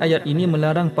menurunkan ayat ini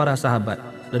melarang para sahabat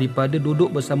daripada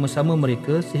duduk bersama-sama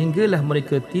mereka sehinggalah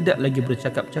mereka tidak lagi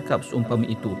bercakap-cakap seumpama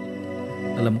itu.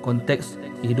 Dalam konteks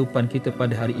kehidupan kita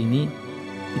pada hari ini,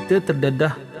 kita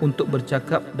terdedah untuk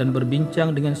bercakap dan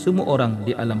berbincang dengan semua orang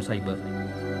di alam cyber.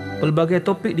 Pelbagai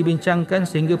topik dibincangkan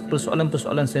sehingga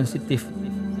persoalan-persoalan sensitif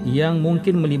yang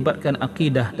mungkin melibatkan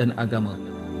akidah dan agama.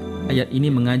 Ayat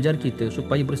ini mengajar kita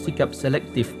supaya bersikap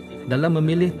selektif dalam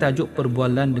memilih tajuk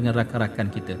perbualan dengan rakan-rakan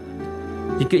kita.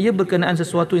 Jika ia berkenaan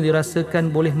sesuatu yang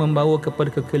dirasakan boleh membawa kepada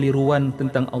kekeliruan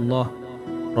tentang Allah,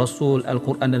 Rasul,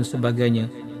 Al-Quran dan sebagainya,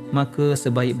 maka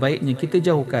sebaik-baiknya kita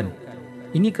jauhkan.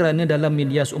 Ini kerana dalam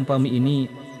media seumpama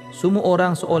ini, semua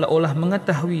orang seolah-olah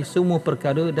mengetahui semua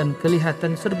perkara dan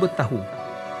kelihatan serba tahu,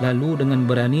 lalu dengan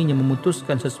beraninya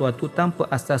memutuskan sesuatu tanpa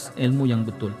asas ilmu yang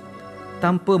betul,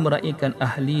 tanpa meraihkan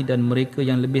ahli dan mereka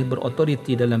yang lebih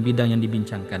berautoriti dalam bidang yang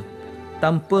dibincangkan,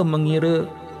 tanpa mengira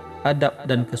adab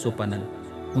dan kesopanan.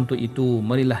 Untuk itu,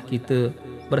 marilah kita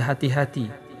berhati-hati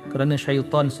kerana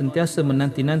syaitan sentiasa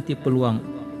menanti-nanti peluang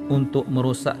untuk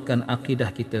merosakkan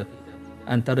akidah kita,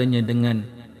 antaranya dengan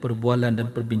perbualan dan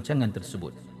perbincangan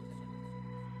tersebut.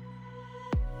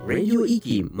 Radio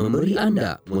IKIM memberi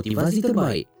anda motivasi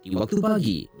terbaik di waktu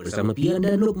pagi bersama Pian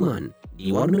dan Lokman di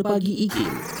Warna Pagi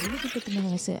IKIM. Bila kita tengah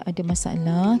rasa ada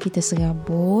masalah, kita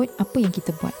serabut, apa yang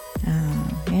kita buat?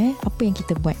 Apa yang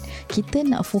kita buat? Kita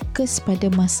nak fokus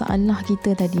pada masalah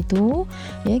kita tadi tu,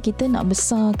 kita nak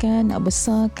besarkan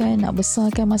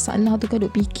masalah tu, kan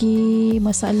duk fikir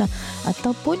masalah,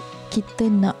 ataupun kita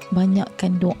nak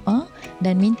banyakkan doa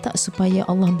dan minta supaya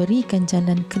Allah berikan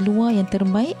jalan keluar yang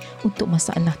terbaik untuk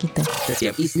masalah kita.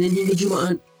 Setiap Isnin hingga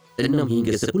Jumaat, 6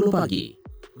 hingga 10 pagi,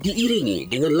 diiringi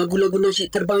dengan lagu-lagu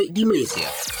nasyid terbaik di Malaysia.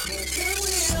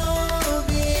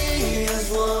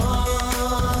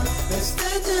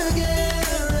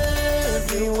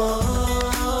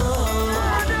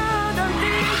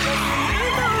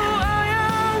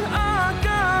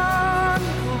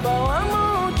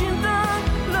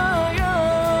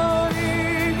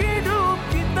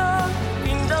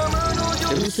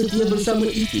 Setia bersama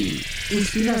IKIM,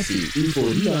 inspirasi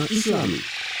Inforia Islami.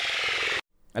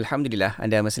 Alhamdulillah,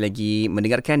 anda masih lagi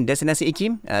mendengarkan Destinasi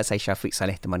IKIM. Saya Syafiq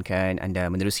Saleh temankan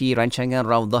anda menerusi rancangan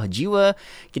Raudhah Jiwa.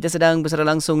 Kita sedang bersara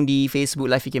langsung di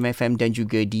Facebook Live IKIM FM dan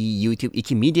juga di YouTube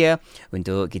IKIM Media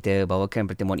untuk kita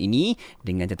bawakan pertemuan ini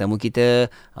dengan tetamu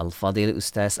kita Al-Fadhil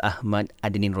Ustaz Ahmad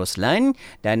Adnin Roslan,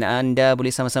 dan anda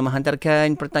boleh sama-sama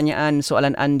hantarkan pertanyaan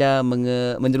soalan anda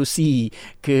menerusi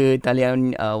ke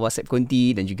talian WhatsApp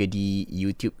Konti dan juga di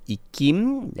YouTube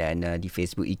IKIM dan di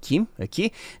Facebook IKIM.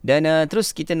 Okey. Dan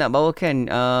terus kita nak bawakan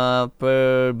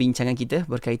perbincangan kita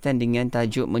berkaitan dengan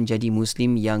tajuk menjadi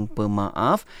Muslim yang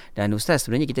pemaaf. Dan Ustaz,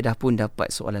 sebenarnya kita dah pun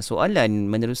dapat soalan-soalan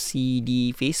menerusi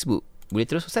di Facebook. Boleh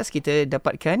terus Ustaz kita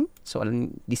dapatkan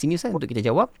soalan di sini Ustaz untuk kita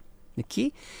jawab.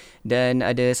 Okey. Dan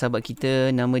ada sahabat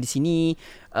kita nama di sini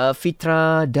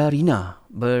Fitra Darina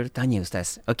bertanya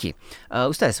Ustaz. Okey.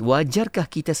 Ustaz, wajarkah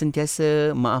kita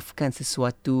sentiasa maafkan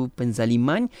sesuatu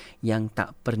penzaliman yang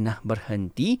tak pernah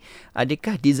berhenti?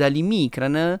 Adakah dizalimi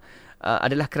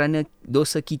adalah kerana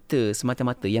dosa kita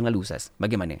semata-mata yang lalu Ustaz?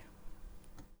 Bagaimana?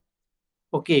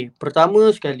 Okey,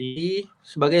 pertama sekali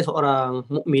sebagai seorang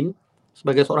mukmin,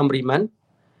 sebagai seorang beriman,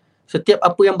 setiap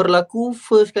apa yang berlaku,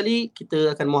 first kali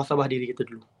kita akan muhasabah diri kita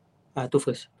dulu. Itu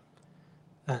first.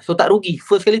 So tak rugi.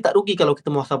 First kali tak rugi kalau kita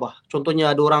muhasabah.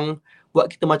 Contohnya ada orang buat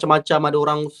kita macam-macam, ada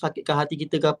orang sakitkan hati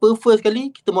kita ke apa. First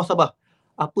kali kita muhasabah.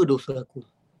 Apa dosa aku?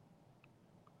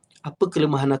 Apa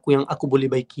kelemahan aku yang aku boleh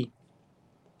baiki?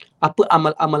 Apa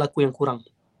amal-amal aku yang kurang?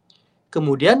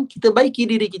 Kemudian kita baiki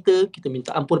diri kita, kita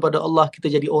minta ampun pada Allah,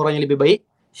 kita jadi orang yang lebih baik.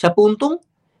 Siapa untung?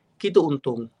 Kita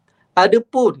untung.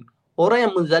 Adapun orang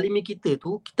yang menzalimi kita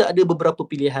tu, kita ada beberapa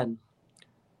pilihan.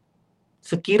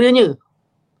 Sekiranya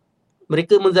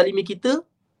mereka menzalimi kita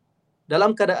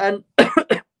dalam keadaan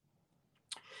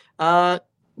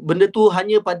benda tu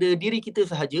hanya pada diri kita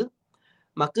sahaja,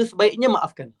 maka sebaiknya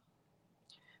maafkan.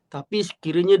 Tapi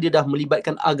sekiranya dia dah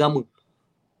melibatkan agama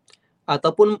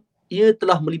ataupun ia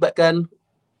telah melibatkan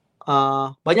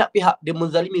banyak pihak, dia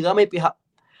menzalimi ramai pihak,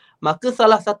 maka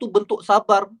salah satu bentuk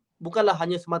sabar bukanlah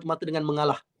hanya semata-mata dengan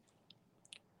mengalah.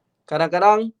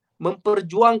 Kadang-kadang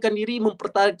memperjuangkan diri,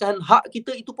 mempertahankan hak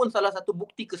kita, itu pun salah satu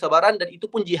bukti kesabaran dan itu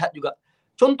pun jihad juga.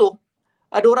 Contoh,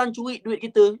 ada orang curi duit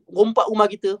kita, rompak rumah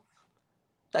kita.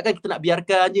 Takkan kita nak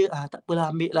biarkan je, tak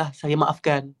apalah, ambil lah, saya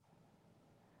maafkan.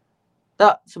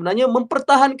 Tak, sebenarnya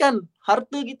mempertahankan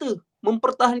harta kita,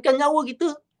 mempertahankan nyawa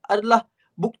kita adalah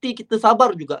bukti kita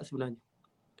sabar juga sebenarnya.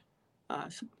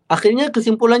 Akhirnya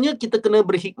kesimpulannya kita kena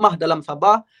berhikmah dalam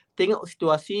sabar, tengok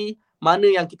situasi mana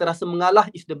yang kita rasa mengalah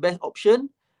is the best option,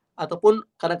 ataupun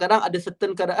kadang-kadang ada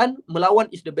certain keadaan melawan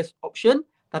is the best option,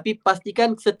 tapi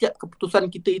pastikan setiap keputusan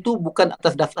kita itu bukan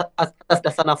atas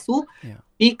dasar nafsu,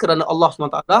 tapi kerana Allah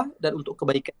SWT dan untuk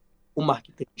kebaikan ummah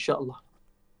kita, insya-Allah.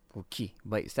 Okey,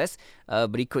 baik Ustaz.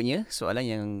 Berikutnya soalan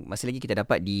yang masih lagi kita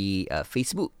dapat di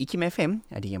Facebook IKIM FM.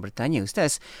 Ada yang bertanya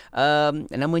Ustaz,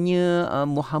 namanya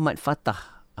Muhammad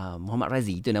Fatah, Muhammad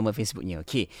Razi, itu nama Facebooknya.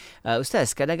 Okey,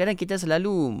 Ustaz, kadang-kadang kita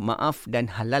selalu maaf dan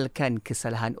halalkan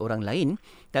kesalahan orang lain,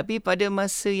 tapi pada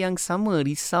masa yang sama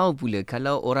risau pula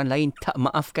kalau orang lain tak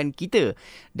maafkan kita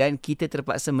dan kita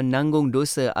terpaksa menanggung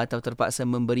dosa atau terpaksa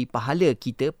memberi pahala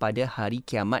kita pada hari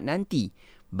kiamat nanti.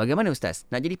 Bagaimana Ustaz?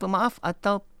 Nak jadi pemaaf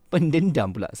atau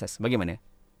pendendam pula Ustaz? Bagaimana?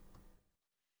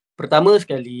 Pertama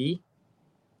sekali,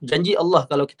 janji Allah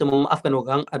kalau kita memaafkan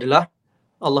orang adalah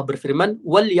Allah berfirman,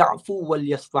 wal ya'fu wal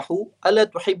yasfahu ala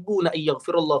tuhibbuna ay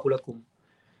yaghfirallahu lakum.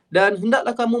 Dan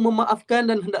hendaklah kamu memaafkan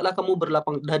dan hendaklah kamu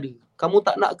berlapang dada. Kamu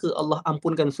tak nak ke Allah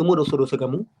ampunkan semua dosa-dosa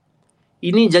kamu?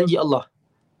 Ini janji Allah.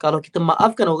 Kalau kita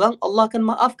maafkan orang, Allah akan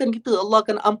maafkan kita. Allah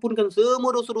akan ampunkan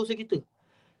semua dosa-dosa kita.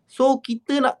 So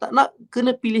kita tak nak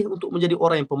kena pilih untuk menjadi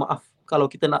orang yang pemaaf. Kalau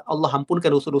kita nak Allah ampunkan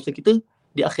dosa-dosa kita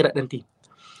di akhirat nanti.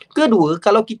 Kedua,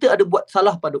 kalau kita ada buat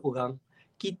salah pada orang,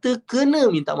 kita kena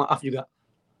minta maaf juga.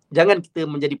 Jangan kita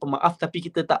menjadi pemaaf tapi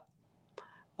kita tak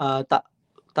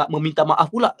meminta maaf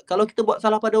pula. Kalau kita buat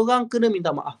salah pada orang, kena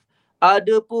minta maaf.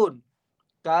 Adapun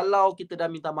kalau kita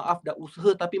dah minta maaf, dah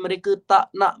usaha tapi mereka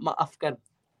tak nak maafkan,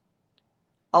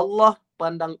 Allah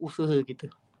pandang usaha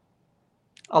kita.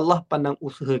 Allah pandang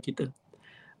usaha kita.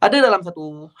 Ada dalam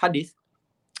satu hadis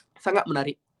sangat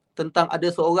menarik tentang ada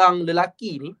seorang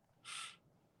lelaki ni,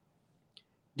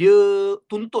 dia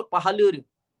tuntut pahala dia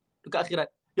dekat akhirat.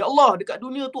 Ya Allah, dekat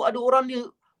dunia tu ada orang dia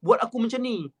buat aku macam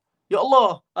ni. Ya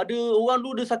Allah, ada orang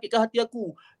tu dia sakitkan hati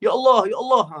aku. Ya Allah, ya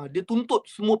Allah. Dia tuntut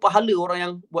semua pahala orang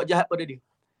yang buat jahat pada dia.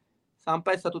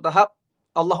 Sampai satu tahap,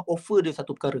 Allah offer dia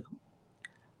satu perkara.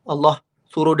 Allah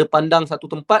suruh dia pandang satu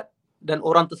tempat dan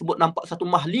orang tersebut nampak satu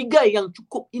mahligai yang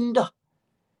cukup indah.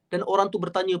 Dan orang tu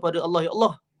bertanya pada Allah, ya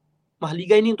Allah,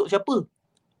 mahligai ni untuk siapa?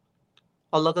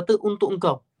 Allah kata, untuk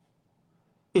engkau.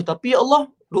 Tapi ya Allah,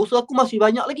 Dosa aku masih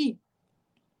banyak lagi.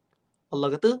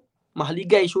 Allah kata,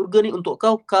 mahligai syurga ni untuk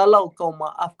kau kalau kau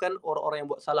maafkan orang-orang yang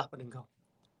buat salah pada kau.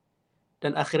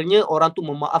 Dan akhirnya orang tu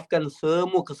memaafkan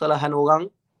semua kesalahan orang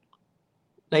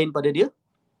lain pada dia.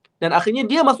 Dan akhirnya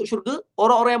dia masuk syurga,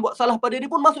 orang-orang yang buat salah pada dia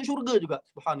pun masuk syurga juga.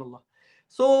 Subhanallah.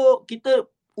 So, kita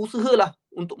usahalah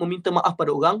untuk meminta maaf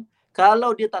pada orang.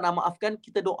 Kalau dia tak nak maafkan,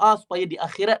 kita doa supaya di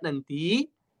akhirat nanti,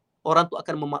 orang tu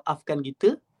akan memaafkan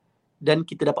kita dan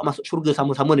kita dapat masuk syurga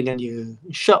sama-sama dengan dia.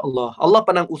 InsyaAllah. Allah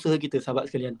pandang usaha kita, sahabat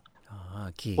sekalian.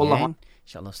 Okey kan.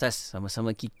 InsyaAllah Ustaz,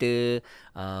 sama-sama kita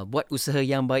buat usaha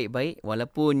yang baik-baik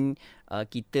walaupun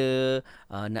kita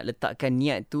nak letakkan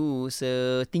niat tu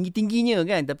setinggi-tingginya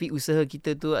kan, tapi usaha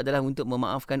kita tu adalah untuk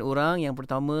memaafkan orang. Yang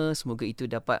pertama, semoga itu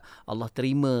dapat Allah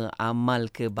terima amal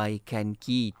kebaikan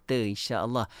kita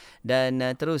insya-Allah. Dan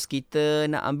terus kita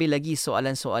nak ambil lagi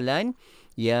soalan-soalan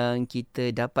yang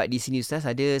kita dapat di sini Ustaz.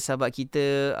 Ada sahabat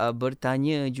kita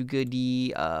bertanya juga di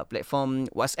platform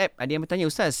WhatsApp. Ada yang bertanya,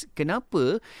 Ustaz,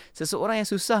 kenapa seseorang yang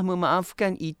susah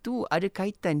memaafkan itu ada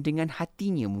kaitan dengan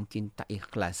hatinya? Mungkin tak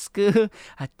ikhlas ke?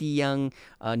 Hati yang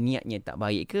niatnya tak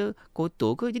baik ke?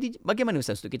 Kotor ke? Jadi bagaimana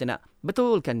Ustaz untuk kita nak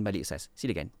betulkan balik Ustaz?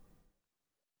 Silakan.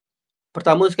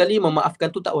 Pertama sekali, memaafkan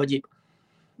tu tak wajib.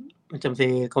 Macam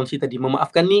saya kongsi tadi,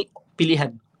 memaafkan ni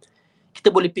pilihan. Kita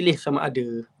boleh pilih sama ada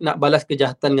nak balas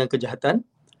kejahatan dengan kejahatan.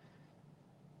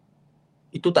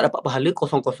 Itu tak dapat pahala,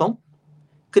 kosong-kosong.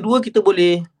 Kedua, kita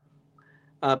boleh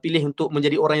pilih untuk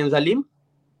menjadi orang yang zalim.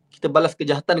 Kita balas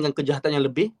kejahatan dengan kejahatan yang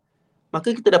lebih.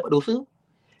 Maka kita dapat dosa.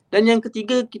 Dan yang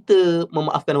ketiga, kita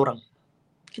memaafkan orang.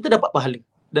 Kita dapat pahala.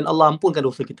 Dan Allah ampunkan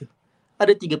dosa kita.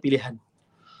 Ada 3 pilihan.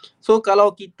 So,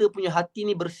 kalau kita punya hati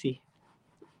ni bersih,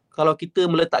 kalau kita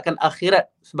meletakkan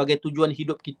akhirat sebagai tujuan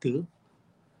hidup kita,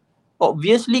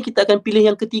 obviously kita akan pilih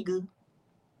yang ketiga.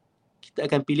 Kita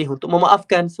akan pilih untuk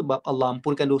memaafkan sebab Allah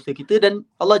ampunkan dosa kita dan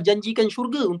Allah janjikan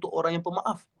syurga untuk orang yang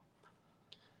pemaaf.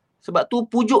 Sebab tu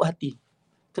pujuk hati.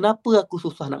 Kenapa aku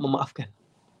susah nak memaafkan?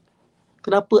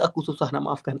 Kenapa aku susah nak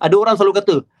maafkan? Ada orang selalu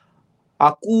kata,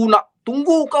 aku nak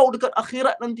tunggu kau dekat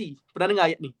akhirat nanti. Pernah dengar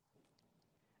ayat ni?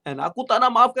 Dan aku tak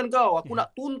nak maafkan kau. Aku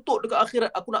nak tuntut dekat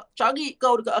akhirat. Aku nak cari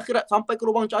kau dekat akhirat sampai ke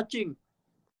lubang cacing.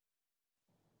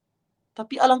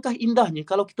 Tapi alangkah indahnya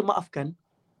kalau kita maafkan,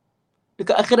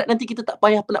 dekat akhirat nanti kita tak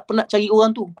payah penat-penat cari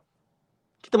orang tu.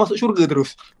 Kita masuk syurga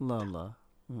terus. Allah.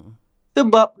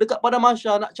 Sebab dekat pada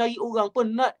mahsyar nak cari orang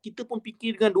penat, kita pun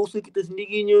fikir dengan dosa kita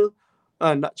sendirinya.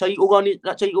 Nak cari orang ni,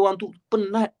 nak cari orang tu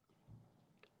penat.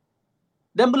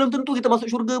 Dan belum tentu kita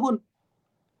masuk syurga pun.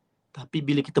 Tapi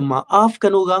bila kita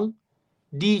maafkan orang,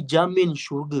 dijamin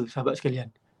syurga, sahabat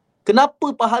sekalian.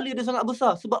 Kenapa pahala dia sangat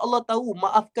besar? Sebab Allah tahu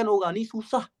maafkan orang ni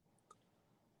susah.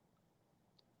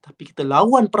 Tapi kita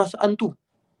lawan perasaan tu.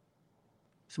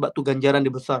 Sebab tu ganjaran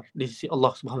dia besar di sisi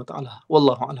Allah Subhanahu Wa Taala.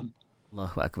 Wallahu a'lam.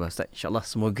 Allahu Akbar Ustaz. InsyaAllah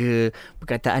semoga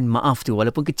perkataan maaf tu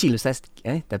walaupun kecil Ustaz,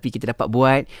 tapi kita dapat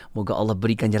buat. Moga Allah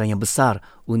berikan ganjaran yang besar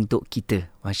untuk kita.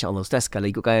 Masya Allah Ustaz,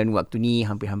 kalau ikutkan waktu ni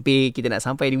hampir-hampir kita nak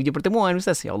sampai di hujung pertemuan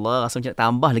Ustaz. Ya Allah, rasa macam nak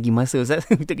tambah lagi masa Ustaz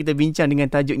untuk kita bincang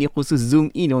dengan tajuk ni, khusus zoom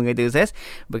in orang kata Ustaz,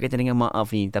 berkaitan dengan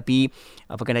maaf ni. Tapi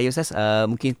apakan daya Ustaz,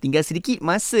 mungkin tinggal sedikit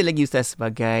masa lagi Ustaz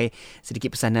sebagai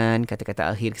sedikit pesanan, kata-kata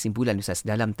akhir, kesimpulan Ustaz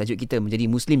dalam tajuk kita menjadi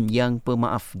Muslim yang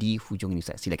pemaaf di hujung ni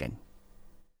Ustaz. Silakan.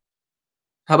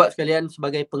 Sahabat sekalian,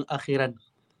 sebagai pengakhiran,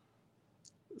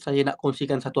 saya nak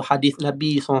kongsikan satu hadis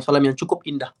Nabi SAW yang cukup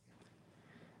indah.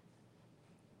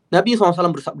 Nabi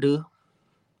SAW bersabda,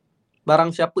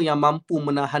 barang siapa yang mampu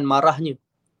menahan marahnya,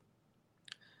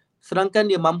 sedangkan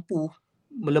dia mampu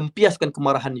melempiaskan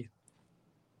kemarahannya,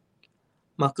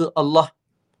 maka Allah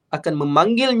akan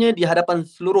memanggilnya di hadapan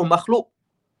seluruh makhluk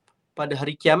pada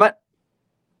hari kiamat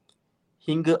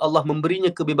hingga Allah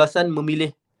memberinya kebebasan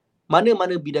memilih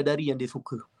mana-mana bidadari yang dia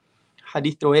suka.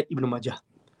 Hadis riwayat Ibnu Majah.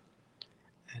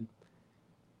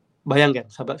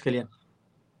 Bayangkan sahabat sekalian,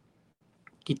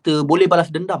 kita boleh balas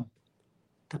dendam,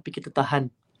 tapi kita tahan.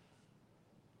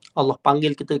 Allah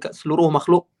panggil kita dekat seluruh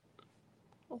makhluk.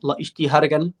 Allah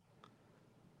isytiharkan,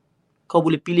 kau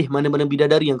boleh pilih mana-mana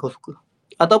bidadari yang kau suka.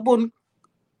 Ataupun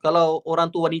kalau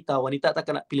orang tu wanita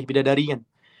takkan nak pilih bidadari kan.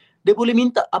 Dia boleh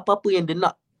minta apa-apa yang dia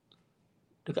nak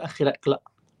dekat akhirat kelak.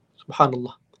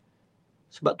 Subhanallah.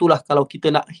 Sebab itulah kalau kita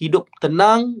nak hidup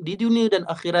tenang di dunia dan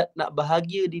akhirat, nak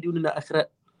bahagia di dunia dan akhirat,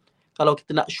 kalau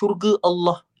kita nak syurga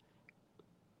Allah,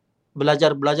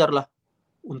 belajarlah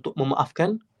untuk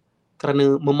memaafkan.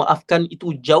 Kerana memaafkan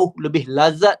itu jauh lebih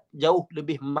lazat, jauh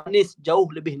lebih manis,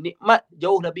 jauh lebih nikmat,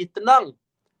 jauh lebih tenang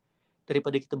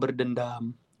daripada kita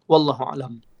berdendam. Wallahu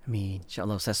a'lam. Amin.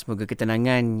 InsyaAllah Ustaz, semoga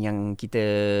ketenangan yang kita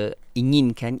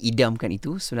inginkan, idamkan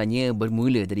itu sebenarnya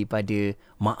bermula daripada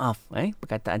maaf.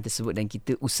 Perkataan tersebut, dan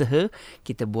kita usaha,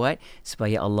 kita buat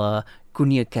supaya Allah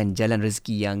kurniakan jalan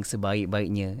rezeki yang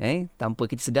sebaik-baiknya.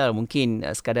 Tanpa kita sedar, mungkin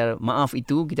sekadar maaf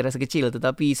itu kita rasa kecil,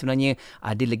 tetapi sebenarnya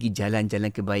ada lagi jalan-jalan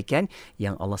kebaikan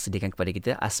yang Allah sediakan kepada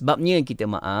kita. Asbabnya kita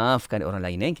maafkan orang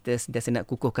lain. Kita sentiasa nak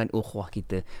kukuhkan ukhuwah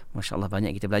kita. Masya Allah,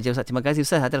 banyak kita belajar Ustaz. Terima kasih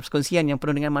Ustaz atas perkongsian yang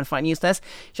penuh dengan manfaat ini Ustaz.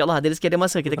 InsyaAllah ada rezeki, ada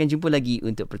masa, kita akan jumpa lagi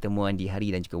untuk pertemuan di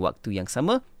hari dan juga waktu yang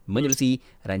sama menerusi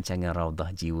rancangan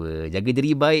Raudhah Jiwa. Jaga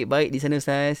diri baik-baik di sana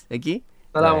Ustaz. Okey.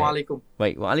 Assalamualaikum.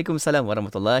 Baik, waalaikumsalam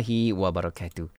warahmatullahi wabarakatuh.